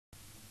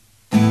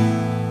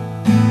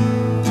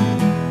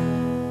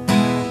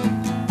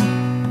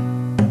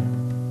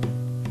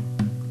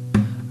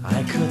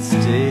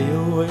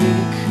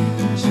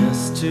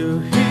to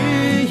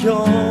hear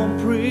your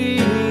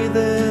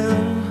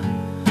breathing.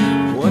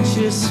 Watch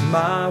you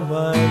smile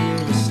while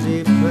you're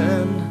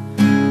sleeping,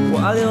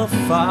 while you're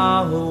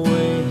far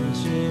away and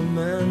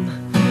dreaming.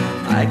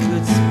 I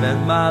could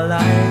spend my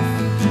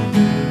life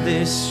in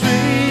this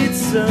sweet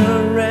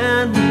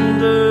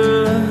surrender.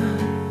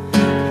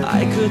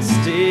 I could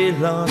stay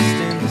lost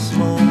in this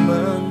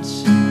moment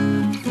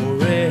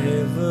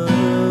forever.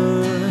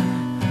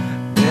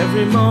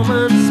 Every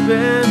moment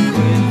spent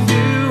with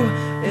you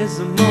is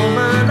a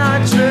moment I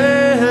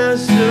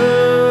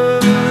treasure.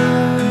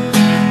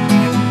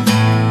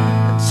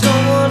 I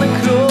don't wanna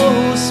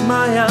close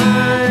my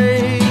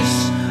eyes,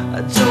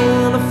 I don't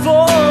wanna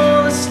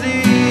fall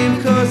asleep,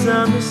 'cause I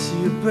miss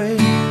you,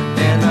 babe,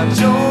 and I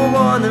don't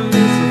wanna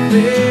miss a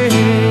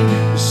thing.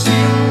 'Cause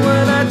even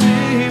when I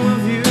dream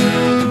of you,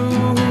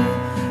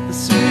 the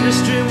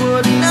sweetest dream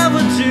would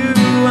never do.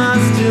 I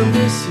still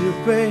miss you,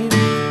 babe,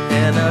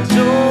 and I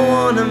don't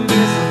wanna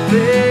miss a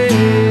thing.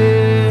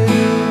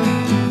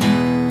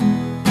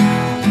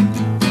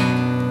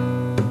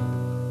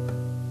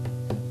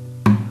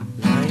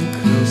 Lying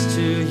close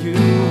to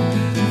you,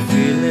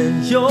 feeling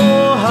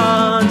your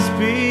heart's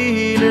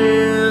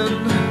beating,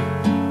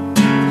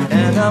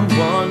 and I'm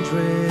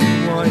wondering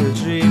why you're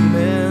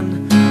dreaming,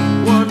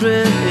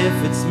 wondering if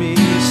it's me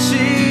you're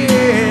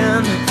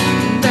seeing.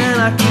 And then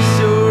I kiss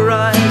your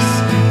eyes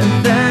and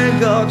thank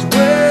God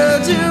we're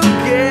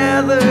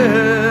together.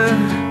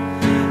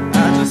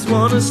 I just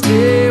wanna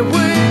stay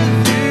with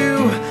you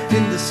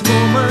in this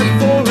moment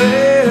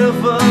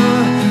forever,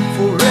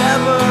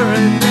 forever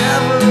and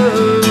ever.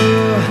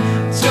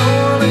 Don't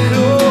wanna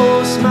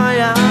close my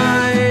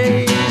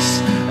eyes,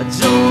 I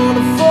don't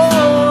wanna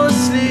fall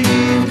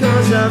asleep,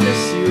 'cause I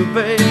miss you,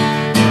 babe,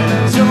 and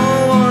I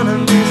don't wanna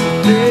miss a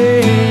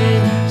thing.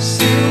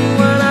 See,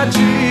 when I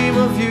dream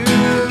of you,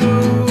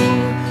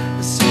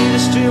 the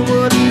sweetest dream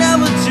would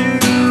never do.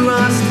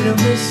 I still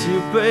miss you,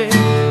 babe,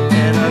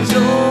 and I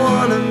don't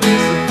wanna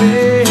miss a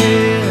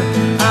thing.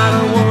 I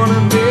don't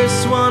wanna miss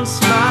one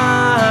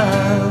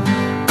smile,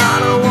 I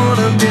don't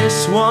wanna miss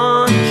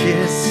one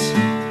kiss.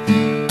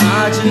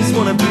 I just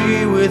wanna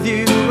be with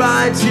you,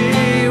 right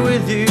here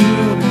with you,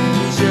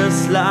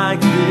 just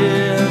like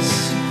this.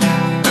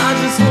 I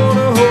just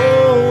wanna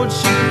hold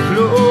you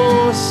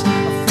close,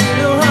 I feel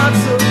your heart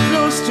so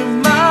close to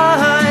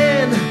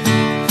mine,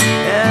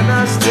 and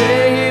I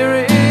stay here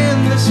in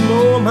this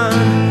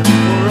moment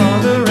for all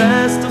the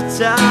rest of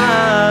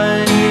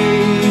time.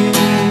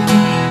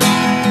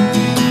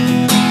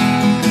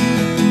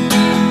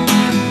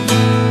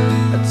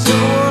 I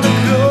don't wanna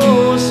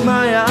close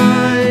my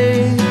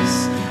eyes,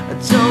 I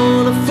don't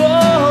wanna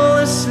fall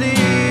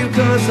asleep,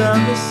 'cause I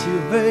miss you,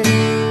 babe,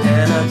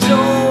 and I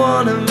don't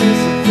wanna miss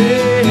a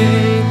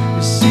thing.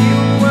 You see,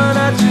 when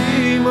I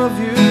dream of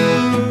you,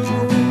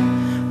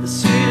 the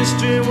sweetest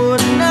dream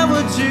would never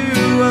do.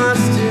 I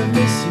still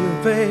miss you,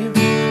 babe,